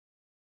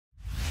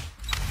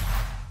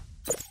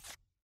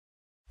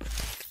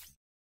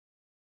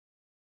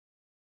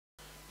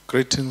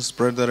Greetings,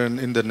 brethren,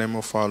 in the name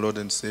of our Lord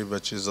and Savior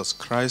Jesus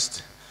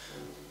Christ.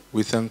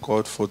 We thank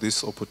God for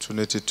this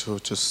opportunity to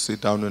just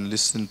sit down and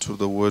listen to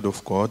the Word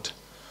of God.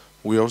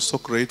 We are also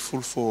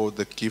grateful for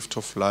the gift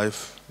of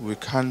life. We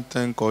can't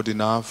thank God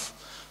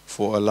enough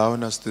for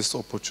allowing us this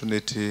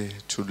opportunity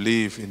to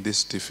live in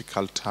these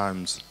difficult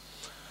times.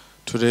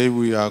 Today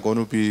we are going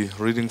to be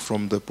reading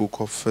from the book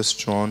of 1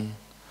 John,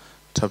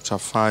 chapter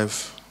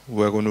 5.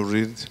 We are going to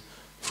read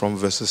from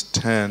verses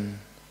 10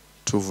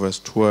 to verse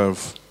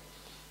 12.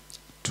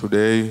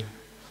 Today,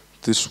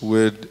 this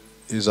word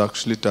is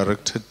actually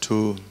directed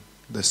to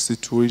the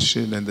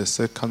situation and the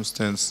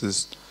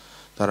circumstances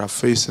that are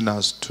facing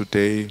us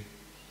today,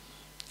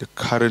 the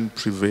current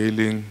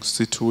prevailing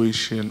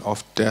situation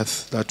of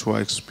death that we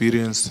are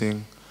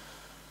experiencing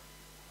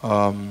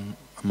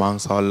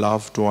amongst our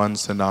loved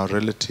ones and our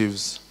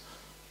relatives.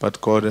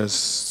 But God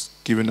has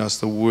given us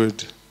the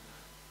word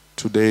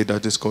today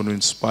that is going to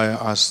inspire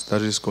us,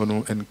 that is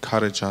going to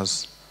encourage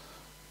us.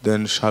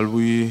 Then shall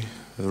we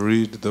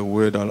read the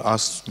word? I'll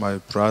ask my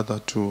brother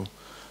to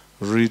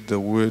read the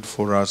word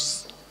for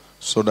us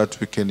so that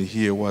we can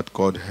hear what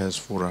God has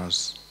for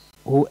us.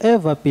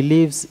 Whoever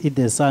believes in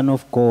the Son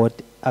of God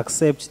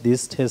accepts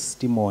this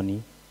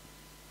testimony.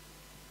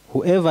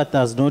 Whoever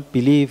does not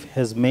believe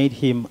has made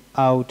him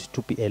out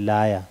to be a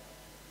liar,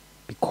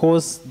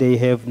 because they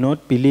have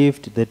not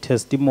believed the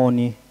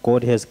testimony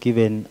God has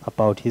given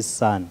about his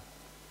Son.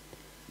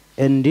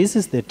 And this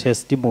is the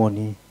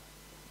testimony: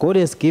 God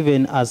has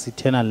given us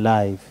eternal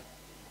life,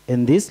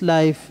 and this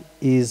life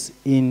is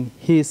in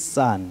his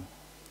Son.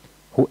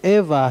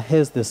 Whoever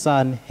has the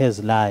Son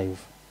has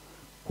life.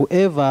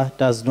 Whoever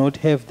does not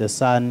have the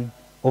Son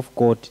of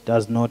God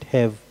does not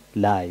have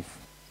life.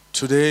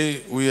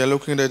 Today we are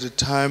looking at a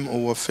time,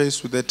 or we're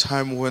faced with a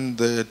time when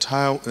the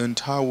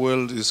entire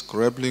world is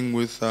grappling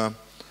with the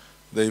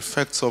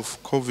effects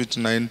of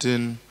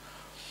COVID-19.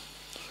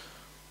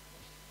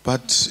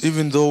 But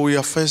even though we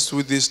are faced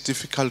with this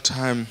difficult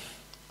time,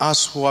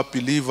 us who are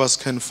believers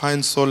can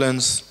find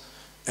solace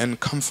and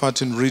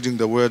comfort in reading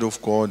the Word of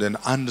God and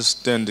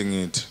understanding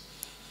it.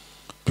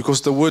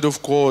 Because the Word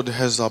of God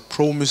has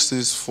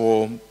promises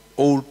for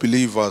all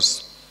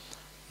believers.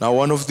 Now,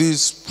 one of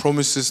these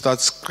promises that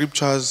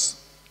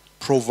Scriptures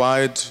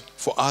provide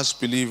for us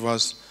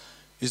believers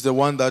is the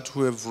one that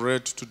we have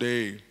read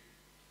today,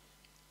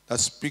 that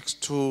speaks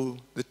to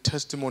the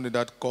testimony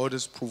that God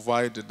has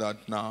provided,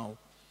 that now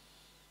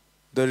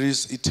there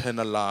is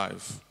eternal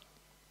life.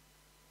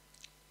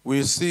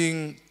 We're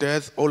seeing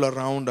death all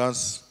around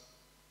us.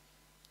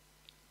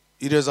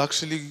 It has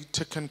actually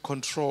taken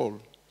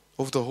control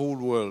of the whole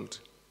world.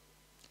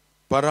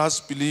 But as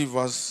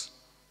believers,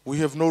 we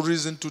have no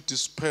reason to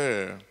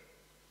despair,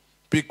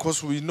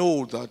 because we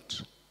know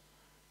that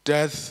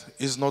death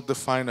is not the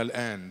final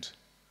end.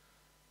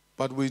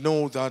 But we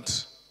know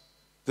that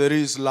there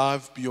is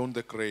life beyond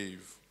the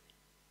grave.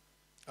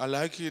 I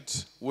like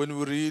it when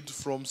we read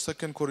from 2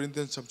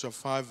 Corinthians chapter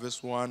 5,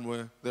 verse 1,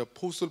 where the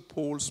Apostle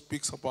Paul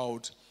speaks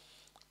about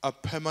a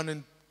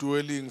permanent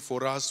dwelling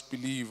for us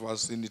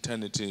believers in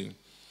eternity.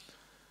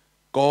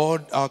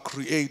 God, our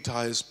Creator,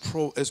 has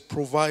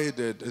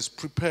provided, has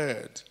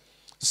prepared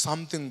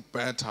something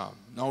better.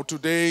 Now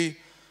today,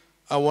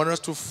 I want us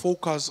to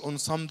focus on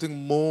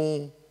something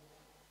more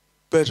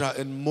better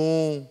and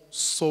more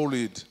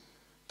solid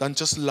than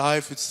just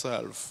life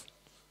itself.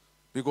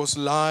 Because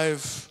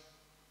life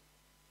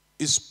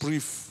is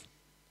brief.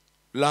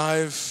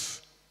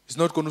 Life is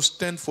not going to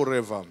stand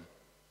forever.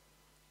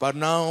 But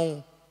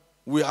now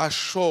we are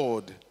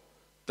assured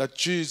that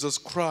Jesus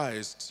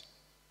Christ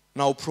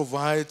now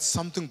provides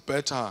something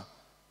better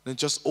than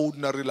just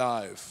ordinary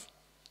life.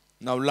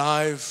 Now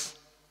life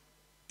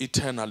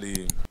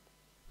eternally.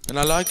 And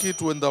I like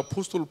it when the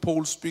Apostle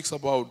Paul speaks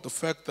about the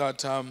fact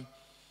that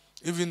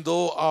even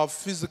though our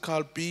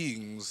physical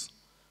beings,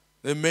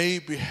 they may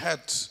be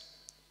hurt,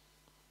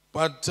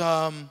 but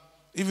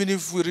even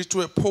if we reach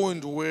to a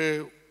point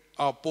where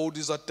our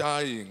bodies are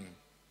dying,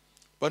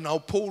 but now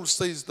Paul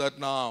says that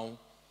now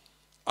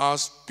our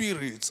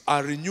spirits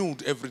are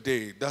renewed every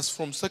day. That's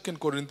from 2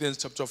 Corinthians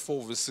chapter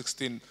 4, verse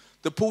 16.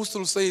 The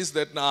apostle says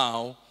that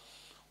now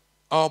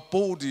our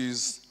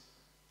bodies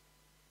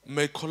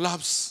may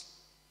collapse,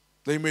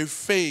 they may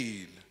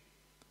fail,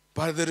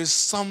 but there is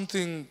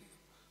something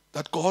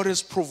that God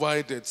has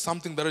provided,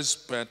 something that is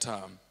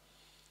better.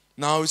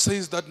 Now it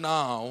says that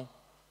now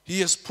He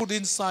has put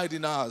inside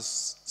in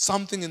us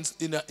something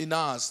in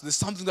us. There's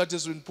something that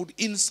has been put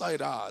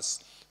inside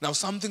us. Now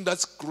something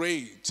that's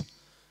great.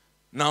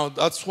 Now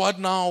that's what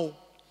now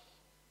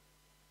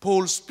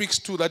Paul speaks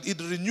to, that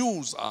it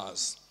renews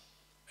us.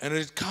 And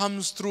it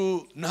comes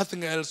through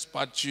nothing else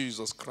but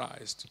Jesus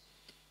Christ.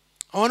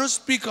 I want to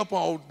speak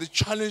about the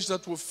challenge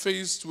that we're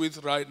faced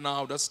with right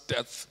now, that's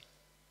death.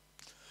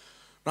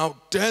 Now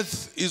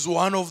death is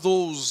one of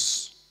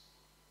those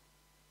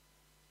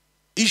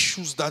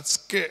issues that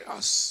scare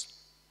us.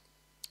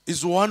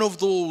 It's one of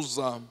those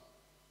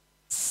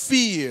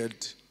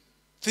feared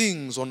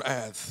things on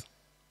earth.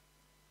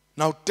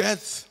 Now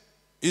death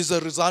is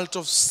a result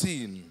of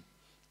sin.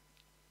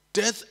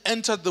 Death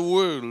entered the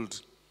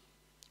world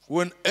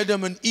when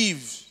Adam and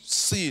Eve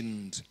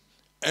sinned.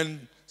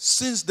 And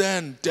since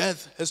then,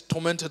 death has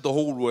tormented the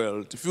whole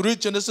world. If you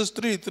read Genesis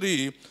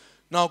 3:3,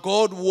 now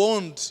God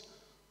warned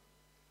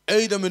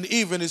Adam and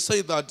Eve, and he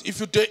said that if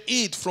you dare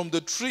eat from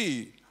the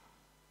tree,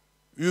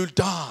 you'll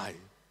die.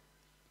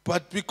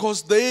 But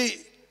because they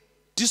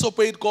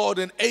disobeyed God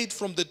and ate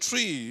from the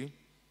tree,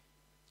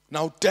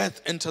 now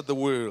death entered the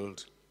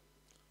world.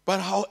 But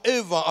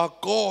however, our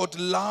God,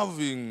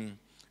 loving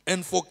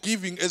and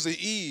forgiving as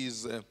He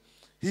is,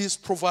 He has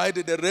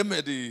provided a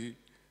remedy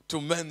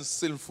to man's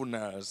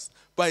sinfulness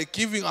by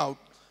giving out.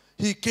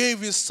 He gave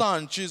His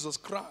Son, Jesus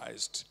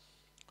Christ,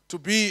 to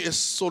be a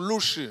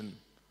solution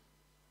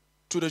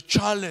to the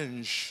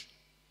challenge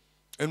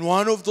and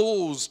one of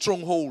those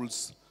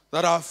strongholds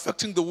that are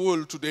affecting the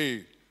world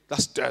today.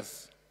 That's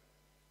death.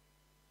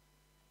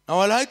 Now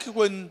I like it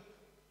when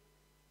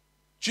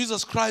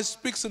Jesus Christ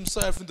speaks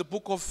Himself in the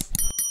book of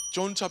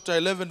John chapter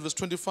 11 verse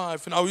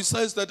 25. Now He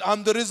says that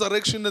I'm the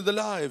resurrection and the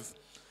life.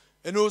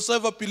 And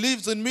whosoever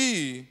believes in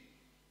me,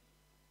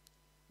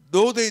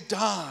 though they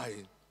die,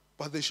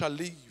 but they shall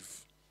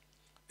live.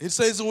 He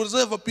says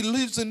whosoever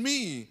believes in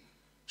me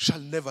shall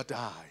never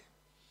die.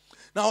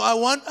 Now I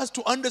want us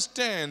to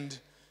understand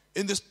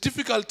in this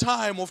difficult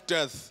time of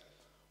death,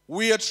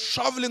 we are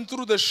traveling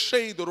through the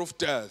shadow of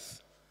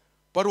death.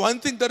 But one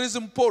thing that is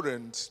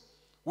important,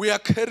 we are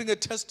carrying a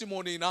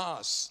testimony in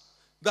us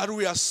that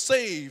we are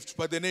saved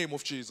by the name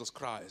of Jesus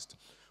Christ.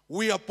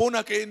 We are born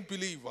again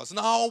believers.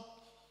 Now,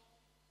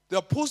 the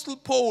Apostle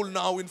Paul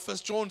now in 1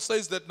 John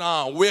says that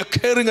now we are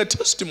carrying a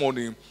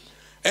testimony.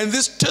 And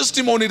this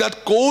testimony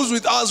that goes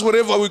with us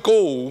wherever we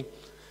go,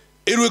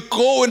 it will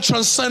go and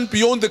transcend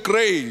beyond the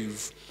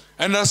grave.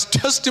 And as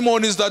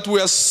testimonies that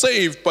we are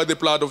saved by the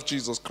blood of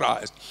Jesus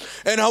Christ.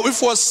 And how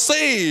if we are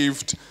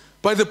saved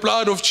by the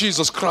blood of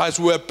Jesus Christ,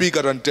 we are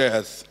bigger than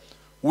death.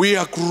 We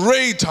are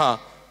greater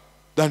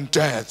than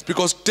death,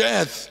 because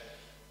death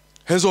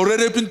has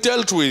already been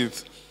dealt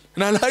with.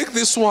 And I like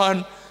this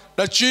one,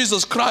 that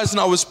Jesus Christ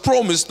now has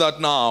promised that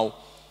now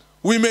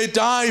we may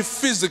die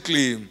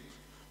physically,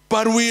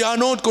 but we are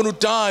not going to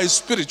die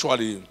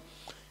spiritually.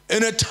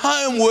 In a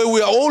time where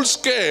we are all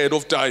scared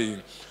of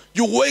dying,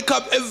 you wake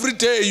up every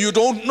day, you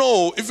don't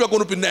know if you're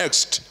going to be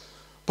next.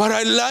 But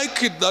I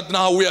like it that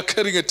now we are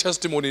carrying a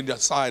testimony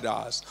inside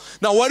us.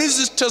 Now what is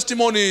this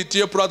testimony,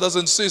 dear brothers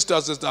and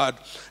sisters, is that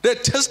the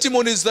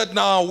testimony is that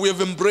now we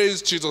have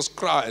embraced Jesus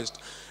Christ.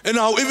 And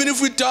now even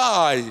if we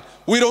die,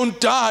 we don't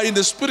die in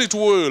the spirit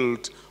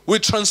world. We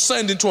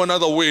transcend into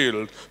another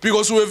world,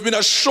 because we have been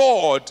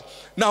assured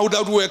now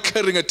that we are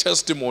carrying a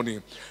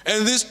testimony.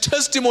 And this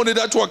testimony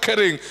that we are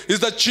carrying is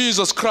that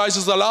Jesus Christ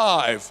is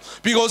alive,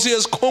 because He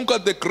has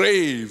conquered the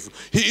grave.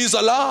 He is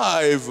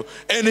alive,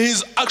 and He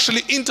is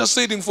actually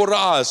interceding for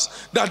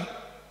us. That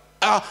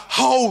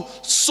how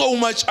so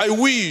much I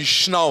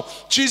wish now,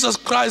 Jesus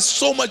Christ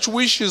so much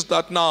wishes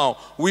that now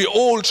we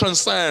all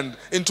transcend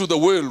into the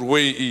world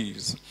where He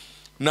is.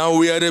 Now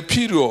we are at a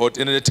period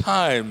and at a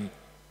time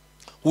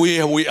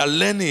where we are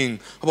learning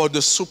about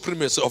the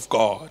supremacy of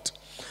God.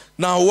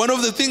 Now, one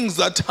of the things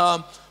that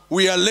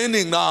we are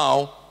learning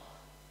now,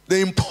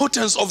 the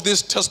importance of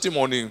this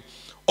testimony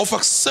of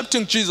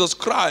accepting Jesus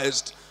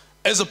Christ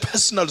as a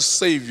personal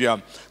Savior.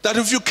 That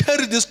if you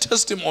carry this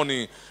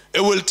testimony,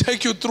 it will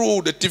take you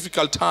through the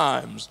difficult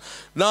times.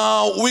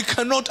 Now, we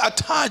cannot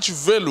attach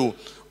value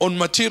on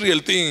material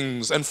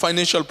things and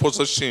financial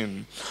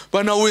possession.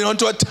 But now we want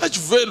to attach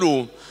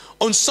value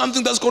on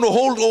something that's going to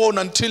hold on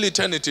until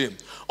eternity,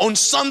 on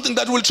something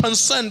that will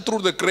transcend through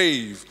the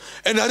grave.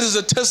 And that is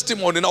a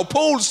testimony. Now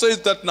Paul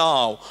says that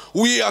now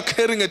we are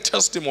carrying a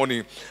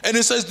testimony. And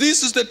he says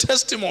this is the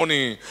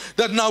testimony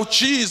that now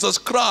Jesus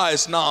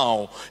Christ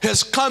now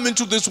has come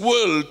into this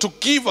world to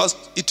give us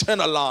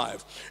eternal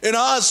life. And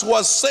us who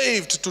are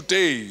saved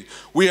today,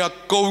 we are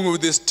going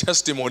with this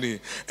testimony.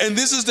 And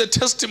this is the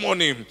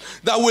testimony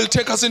that will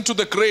take us into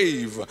the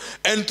grave,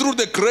 and through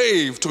the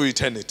grave to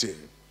eternity.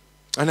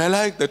 And I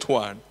like that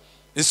one.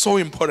 It's so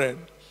important.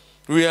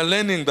 We are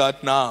learning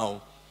that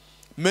now.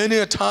 Many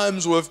a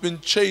times we have been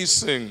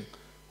chasing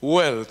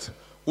wealth.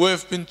 We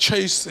have been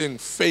chasing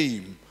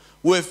fame.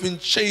 We have been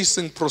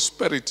chasing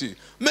prosperity.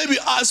 Maybe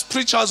us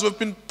preachers have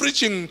been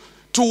preaching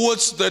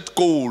towards that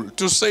goal,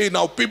 to say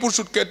now people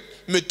should get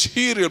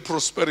material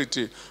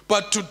prosperity.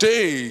 But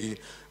today,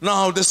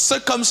 now the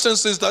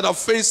circumstances that are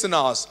facing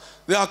us,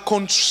 they are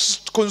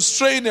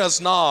constraining us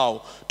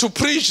now to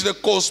preach the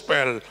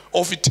gospel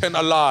of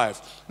eternal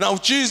life. Now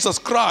Jesus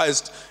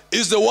Christ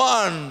is the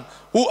one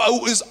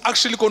who is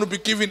actually going to be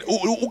giving,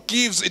 who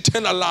gives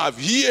eternal life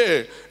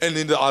here and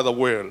in the other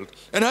world.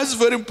 And that's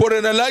very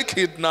important. I like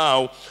it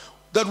now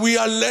that we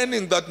are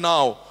learning that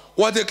now.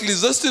 What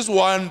Ecclesiastes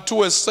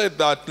 1:2 has said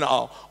that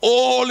now,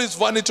 all is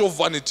vanity of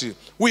vanity.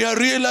 We are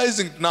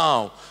realizing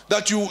now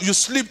that you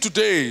sleep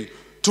today,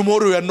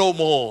 tomorrow you are no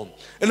more.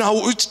 And now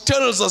it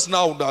tells us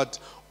now that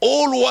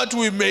all what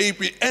we may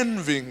be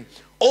envying,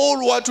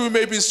 all what we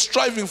may be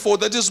striving for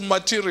that is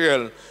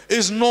material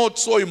is not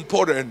so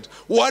important.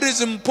 What is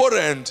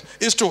important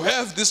is to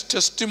have this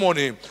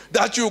testimony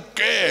that you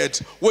get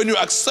when you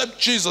accept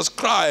Jesus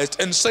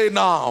Christ and say,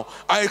 now,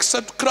 I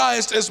accept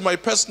Christ as my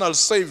personal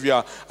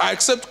Savior. I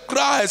accept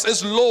Christ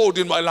as Lord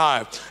in my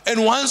life.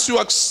 And once you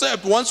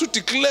accept, once you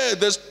declare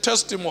this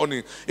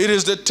testimony, it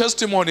is the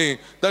testimony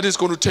that is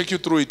going to take you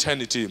through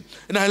eternity.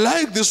 And I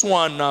like this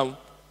one now,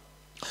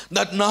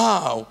 that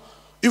now,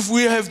 if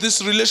we have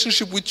this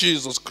relationship with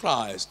Jesus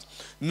Christ,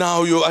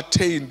 now you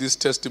attain this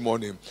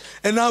testimony.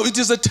 And now it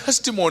is a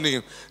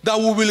testimony that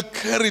we will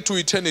carry to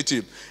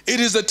eternity. It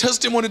is a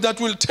testimony that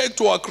we'll take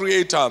to our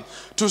Creator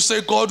to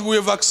say, God, we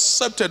have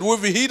accepted,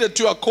 we've heeded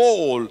to your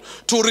call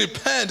to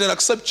repent and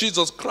accept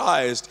Jesus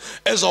Christ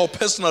as our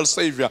personal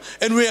Savior.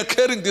 And we are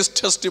carrying this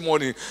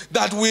testimony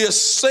that we are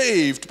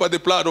saved by the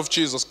blood of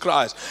Jesus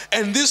Christ.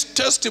 And this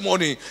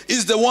testimony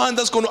is the one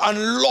that's going to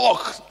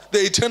unlock the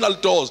eternal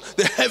doors,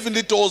 the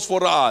heavenly doors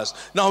for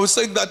us. Now we're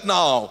saying that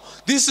now.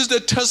 This is the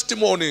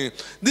testimony.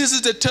 This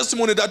is the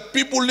testimony that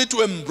people need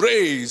to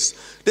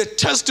embrace. The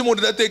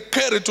testimony that they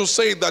carry to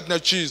say that now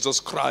Jesus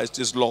Christ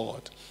is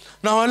Lord.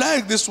 Now I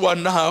like this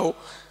one now.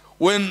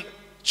 When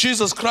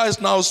Jesus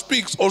Christ now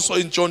speaks also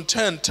in John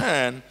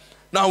 10:10.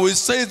 Now he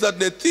says that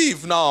the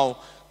thief now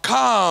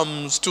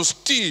comes to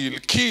steal,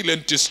 kill,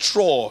 and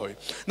destroy.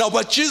 Now,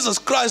 but Jesus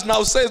Christ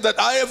now says that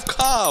I have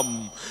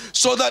come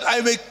so that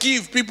I may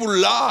give people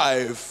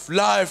life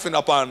in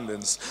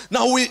abundance.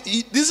 Now,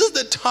 this is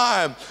the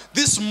time,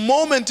 this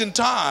moment in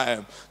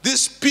time,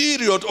 this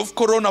period of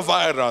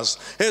coronavirus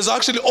has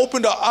actually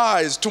opened our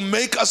eyes to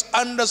make us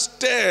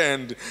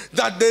understand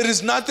that there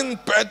is nothing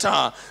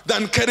better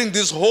than carrying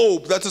this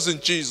hope that is in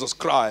Jesus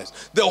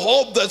Christ. The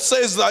hope that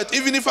says that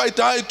even if I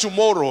die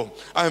tomorrow,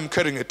 I am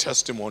carrying a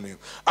testimony.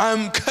 I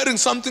am carrying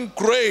something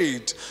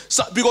great.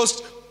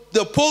 Because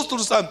the Apostle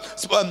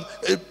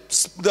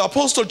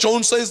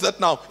John says that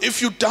now,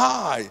 if you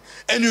die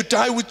and you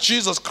die with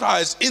Jesus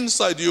Christ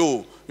inside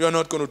you, you are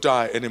not going to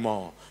die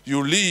anymore.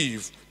 You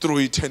live through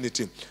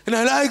eternity. And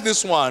I like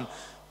this one.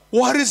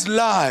 What is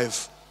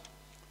life?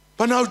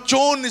 But now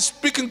John is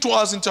speaking to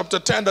us in chapter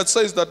 10 that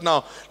says that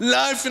now,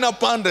 life in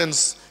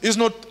abundance is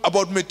not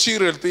about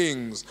material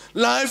things.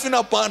 Life in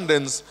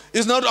abundance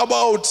is not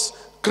about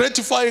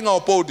gratifying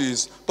our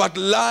bodies, but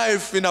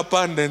life in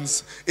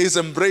abundance is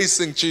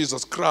embracing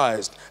Jesus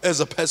Christ as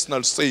a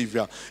personal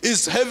Savior,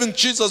 is having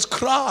Jesus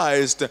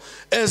Christ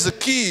as the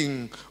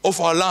King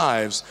of our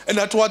lives. And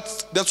that's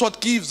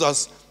what gives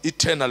us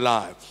eternal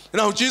life.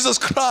 Now Jesus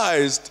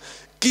Christ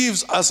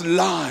gives us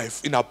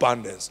life in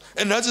abundance.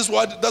 And that's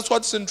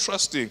what's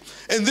interesting.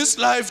 And this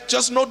life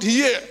just not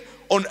here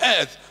on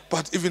earth,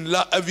 but even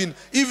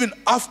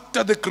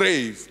after the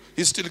grave,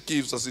 He still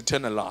gives us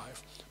eternal life.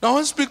 Now I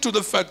want to speak to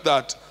the fact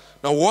that,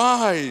 now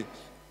why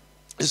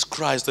is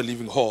Christ the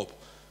living hope?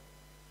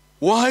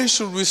 Why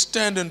should we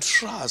stand and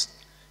trust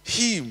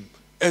Him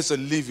as a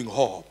living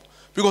hope?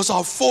 Because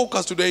our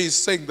focus today is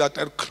saying that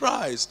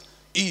Christ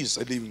is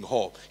a living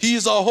hope. He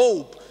is our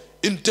hope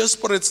in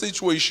desperate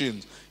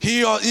situations. He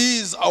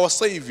is our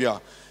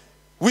Savior.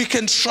 We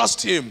can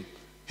trust Him.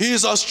 He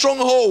is our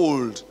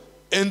stronghold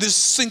in this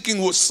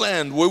sinking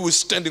sand where we're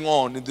standing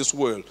on in this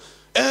world.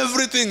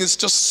 Everything is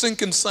just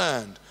sinking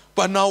sand.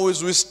 But now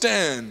as we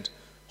stand,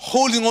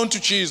 holding on to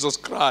Jesus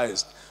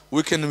Christ,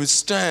 we can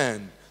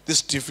withstand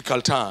this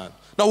difficult time.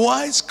 Now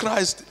why is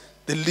Christ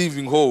the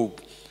living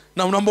hope?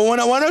 Now number one,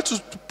 I wanted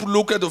to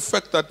look at the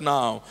fact that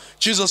now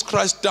Jesus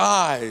Christ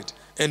died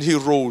and He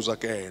rose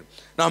again.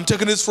 Now I'm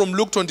taking this from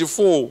Luke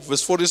 24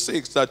 verse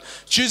 46, that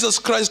Jesus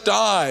Christ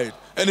died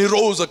and He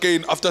rose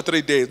again after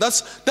 3 days.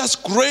 That's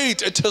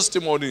great a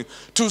testimony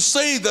to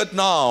say that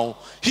now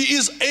He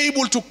is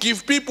able to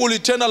give people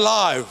eternal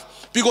life,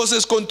 because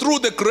He's gone through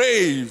the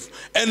grave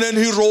and then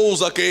He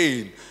rose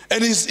again.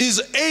 And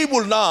He's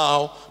able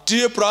now,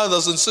 dear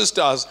brothers and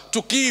sisters,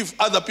 to give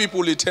other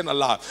people eternal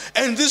life.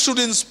 And this should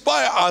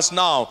inspire us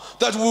now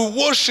that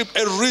we worship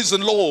a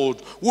risen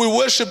Lord. We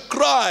worship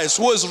Christ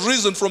who has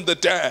risen from the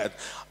dead.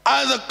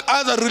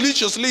 Other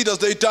religious leaders,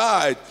 they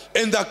died,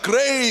 and their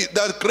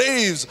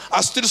graves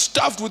are still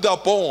stuffed with their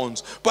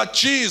bones. But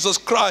Jesus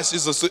Christ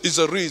is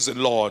a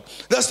risen Lord.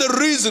 That's the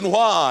reason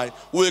why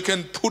we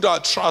can put our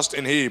trust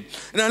in Him.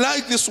 And I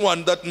like this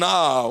one, that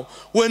now,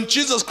 when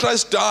Jesus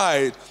Christ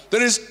died,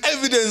 there is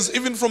evidence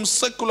even from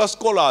secular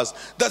scholars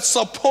that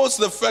supports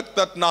the fact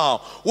that now,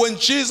 when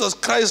Jesus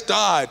Christ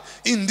died,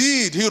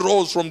 indeed He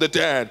rose from the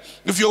dead.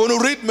 If you're going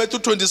to read Matthew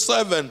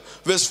 27,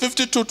 verse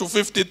 52 to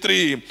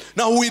 53,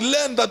 now we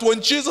learn that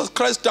when Jesus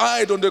Christ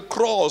died on the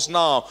cross,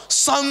 now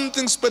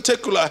something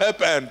spectacular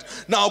happened.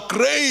 Now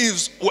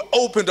graves were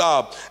opened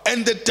up,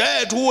 and the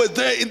dead who were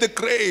there in the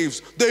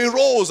graves, they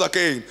rose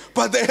again.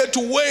 But they had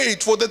to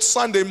wait for that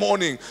Sunday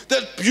morning,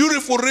 that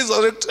beautiful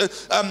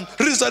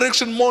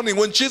resurrection morning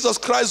when Jesus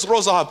Christ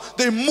rose up.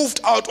 They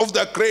moved out of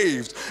their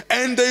graves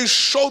and they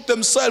showed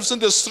themselves in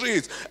the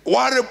streets.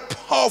 What a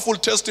powerful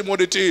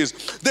testimony it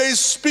is. There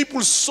is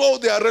people saw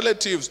their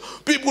relatives,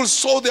 people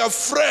saw their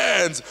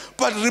friends.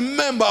 But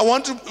remember, I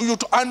want you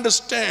to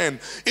understand,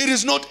 it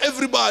is not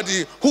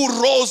everybody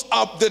who rose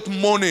up that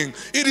morning.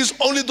 It is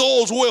only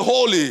those who were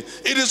holy.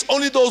 It is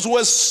only those who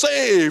were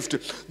saved.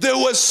 They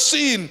were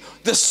seen.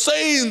 The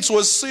saints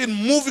were seen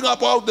moving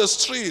about the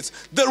streets.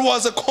 There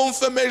was a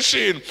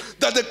confirmation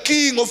that the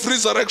King of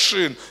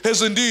resurrection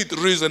has indeed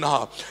risen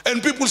up.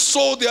 And people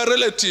saw their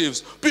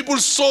relatives. People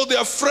saw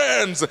their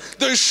friends.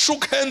 They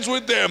shook hands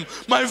with them.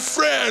 My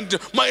friend,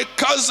 my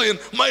cousin,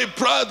 my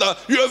brother,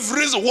 you have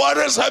risen. What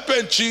has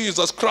happened?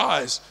 Jesus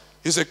Christ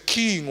is a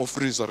King of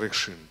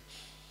resurrection.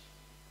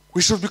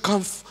 We should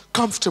become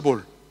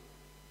comfortable,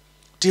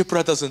 dear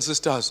brothers and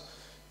sisters,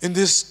 in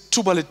this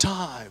turbulent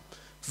time,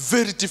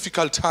 very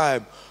difficult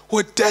time,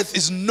 where death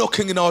is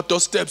knocking in our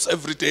doorsteps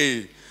every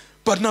day.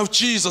 But now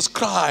Jesus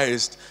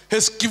Christ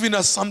has given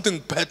us something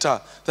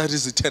better, that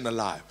is eternal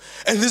life.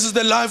 And this is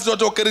the life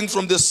that we're getting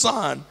from the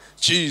Son,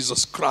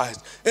 Jesus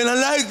Christ. And I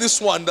like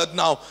this one, that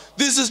now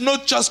this is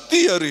not just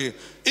theory.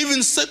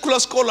 Even secular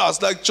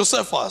scholars like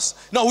Josephus,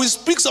 now he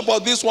speaks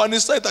about this one. He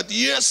said that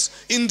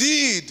yes,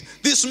 indeed,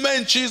 this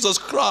man Jesus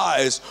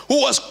Christ,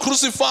 who was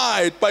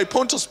crucified by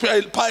Pontius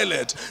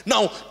Pilate,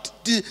 now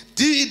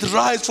did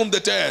rise from the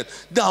dead.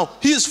 Now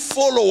his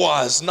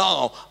followers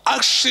now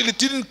actually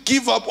didn't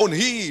give up on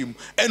him,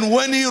 and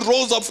when he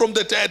rose up from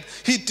the dead,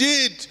 he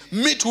did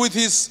meet with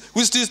his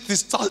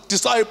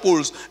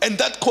disciples, and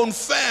that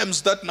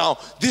confirms that now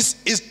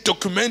this is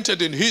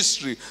documented in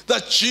history,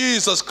 that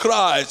Jesus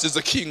Christ is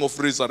the King of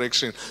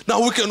resurrection.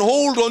 Now we can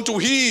hold on to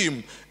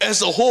him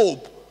as a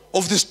hope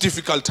of this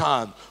difficult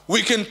time.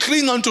 We can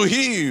cling unto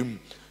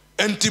him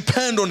and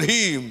depend on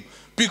him,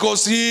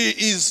 because he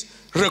is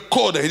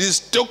recorded, it is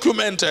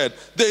documented.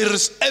 There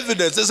is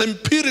evidence, there's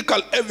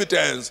empirical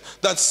evidence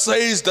that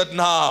says that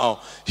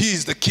now he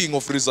is the King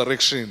of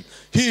resurrection.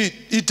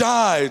 He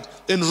died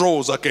and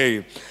rose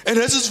again. And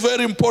this is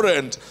very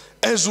important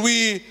as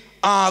we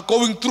are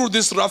going through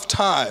this rough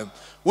time.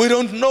 We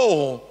don't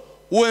know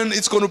when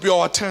it's going to be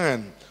our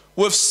turn.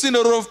 We've seen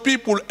a lot of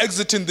people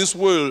exiting this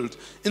world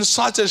in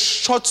such a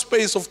short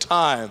space of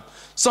time.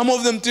 Some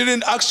of them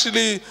didn't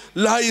actually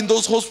lie in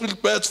those hospital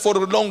beds for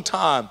a long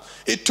time.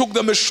 It took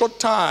them a short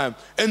time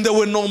and they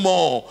were no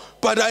more.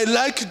 But I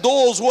like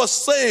those who are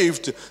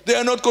saved. They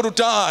are not going to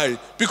die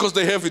because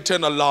they have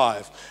eternal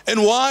life.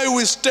 And why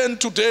we stand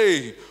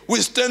today, we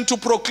stand to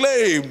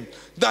proclaim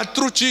that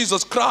through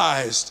Jesus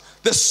Christ,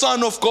 the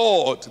Son of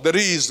God, there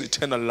is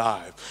eternal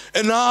life.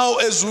 And now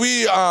as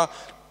we are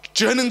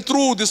journeying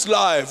through this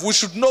life, we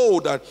should know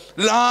that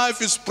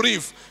life is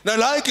brief. And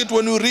I like it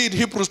when we read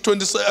Hebrews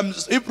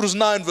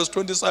 9 verse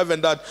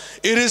 27, that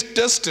it is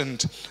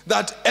destined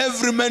that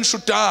every man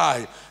should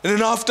die, and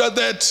then after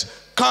that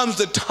comes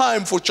the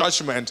time for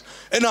judgment.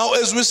 And now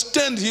as we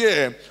stand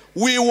here,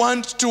 we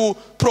want to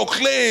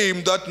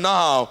proclaim that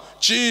now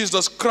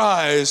Jesus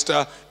Christ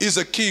is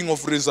a King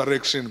of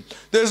resurrection.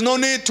 There's no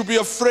need to be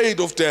afraid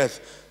of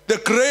death. The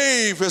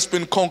grave has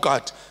been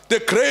conquered. The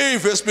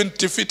grave has been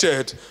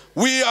defeated.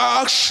 We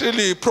are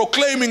actually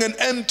proclaiming an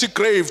empty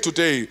grave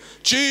today.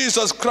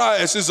 Jesus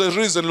Christ is a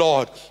risen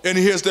Lord, and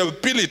he has the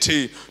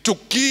ability to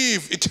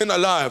give eternal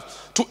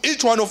life to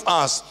each one of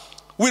us.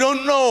 We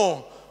don't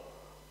know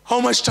how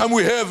much time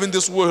we have in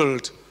this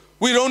world.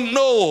 We don't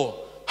know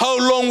how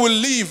long we'll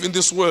live in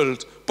this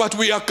world, but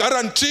we are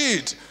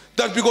guaranteed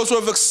that because we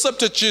have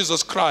accepted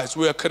Jesus Christ,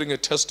 we are carrying a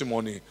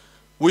testimony.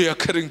 We are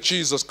carrying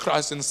Jesus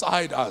Christ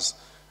inside us,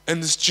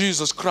 and this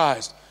Jesus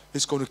Christ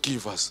is going to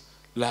give us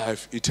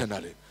life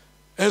eternally.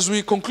 As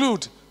we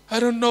conclude, I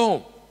don't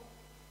know.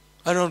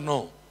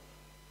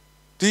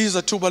 These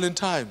are turbulent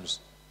times.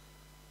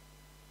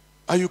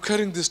 Are you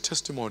carrying this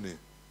testimony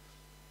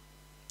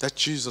that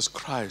Jesus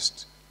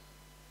Christ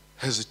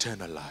has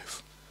eternal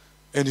life?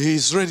 And he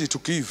is ready to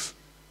give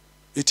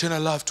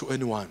eternal life to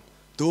anyone.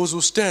 Those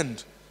who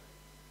stand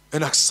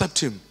and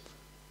accept him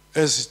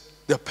as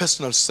their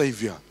personal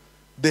Savior,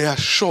 they are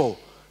sure,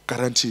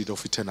 guaranteed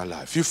of eternal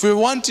life. If you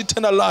want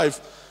eternal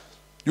life,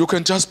 you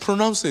can just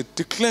pronounce it,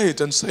 declare it,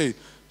 and say,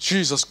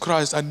 Jesus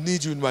Christ, I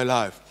need you in my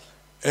life.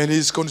 And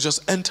he's going to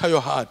just enter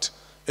your heart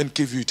and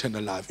give you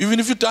eternal life. Even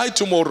if you die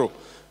tomorrow,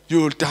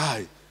 you will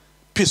die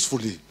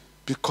peacefully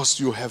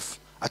because you have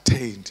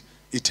attained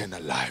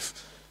eternal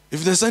life.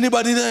 If there's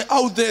anybody there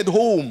out there at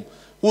home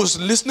who's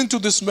listening to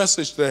this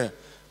message there,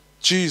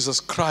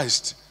 Jesus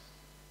Christ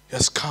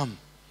has come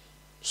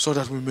so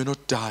that we may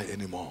not die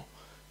anymore.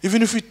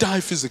 Even if we die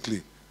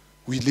physically,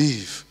 we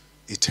live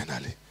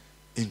eternally.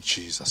 In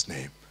Jesus'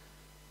 name.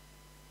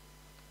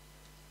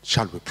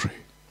 Shall we pray?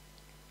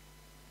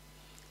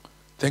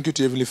 Thank you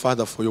to Heavenly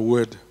Father for your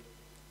word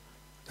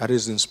that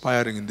is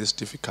inspiring in these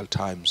difficult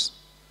times.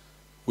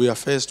 We are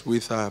faced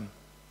with a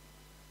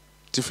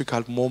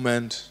difficult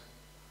moment,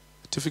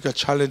 a difficult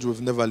challenge we've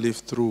never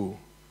lived through,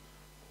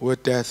 where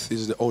death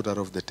is the order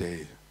of the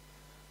day.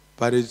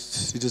 But it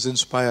is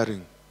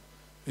inspiring.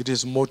 It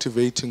is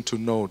motivating to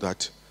know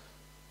that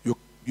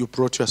you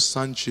brought your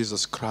Son,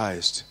 Jesus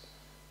Christ,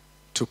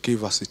 to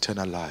give us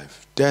eternal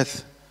life.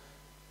 Death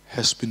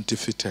has been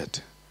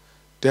defeated.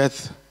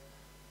 Death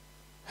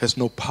has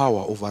no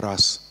power over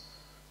us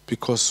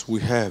because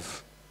we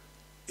have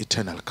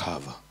eternal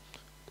cover.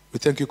 We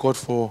thank you, God,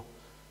 for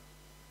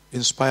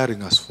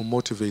inspiring us, for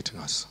motivating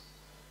us.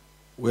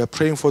 We are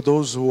praying for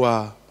those who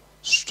are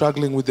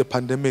struggling with the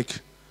pandemic,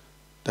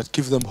 that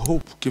give them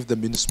hope, give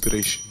them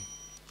inspiration,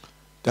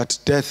 that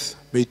death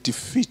may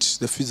defeat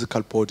the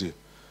physical body,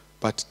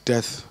 but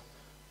death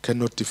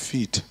cannot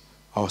defeat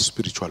our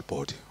spiritual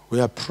body.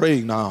 We are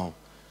praying now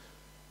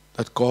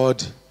that,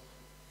 God,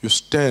 you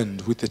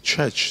stand with the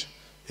church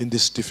in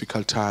these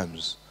difficult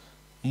times.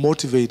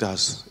 Motivate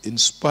us,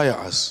 inspire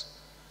us,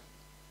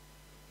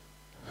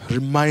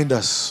 remind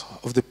us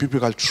of the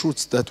biblical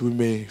truths that we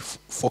may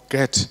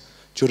forget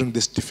during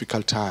this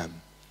difficult time,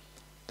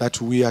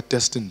 that we are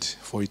destined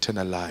for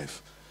eternal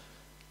life.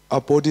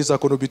 Our bodies are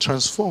going to be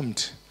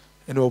transformed,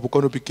 and we're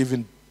going to be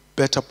given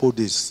better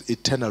bodies,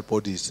 eternal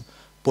bodies,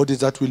 bodies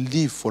that will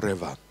live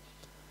forever.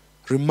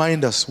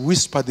 Remind us,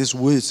 whisper these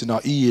words in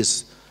our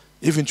ears,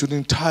 even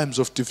during times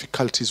of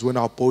difficulties when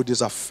our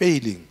bodies are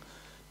failing,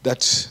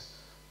 that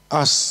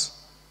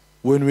us,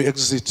 when we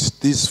exit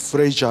these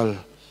fragile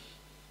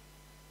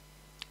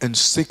and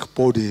sick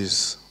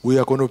bodies, we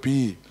are going to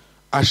be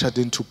ushered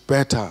into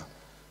better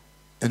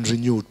and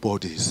renewed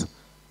bodies.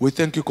 We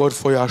thank you, God,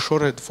 for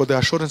the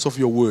assurance of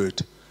your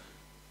word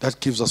that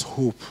gives us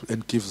hope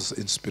and gives us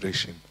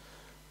inspiration.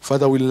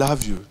 Father, we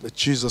love you, that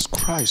Jesus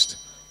Christ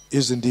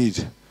is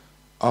indeed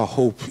our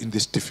hope in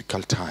these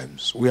difficult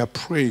times. We are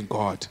praying,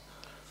 God,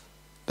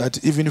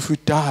 that even if we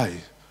die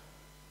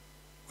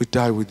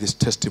with this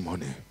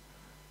testimony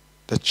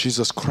that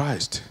Jesus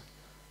Christ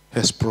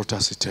has brought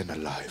us eternal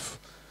life.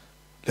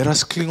 Let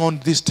us cling on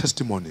this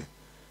testimony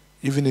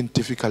even in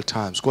difficult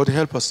times. God,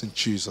 help us in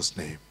Jesus'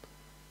 name.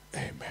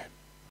 Amen.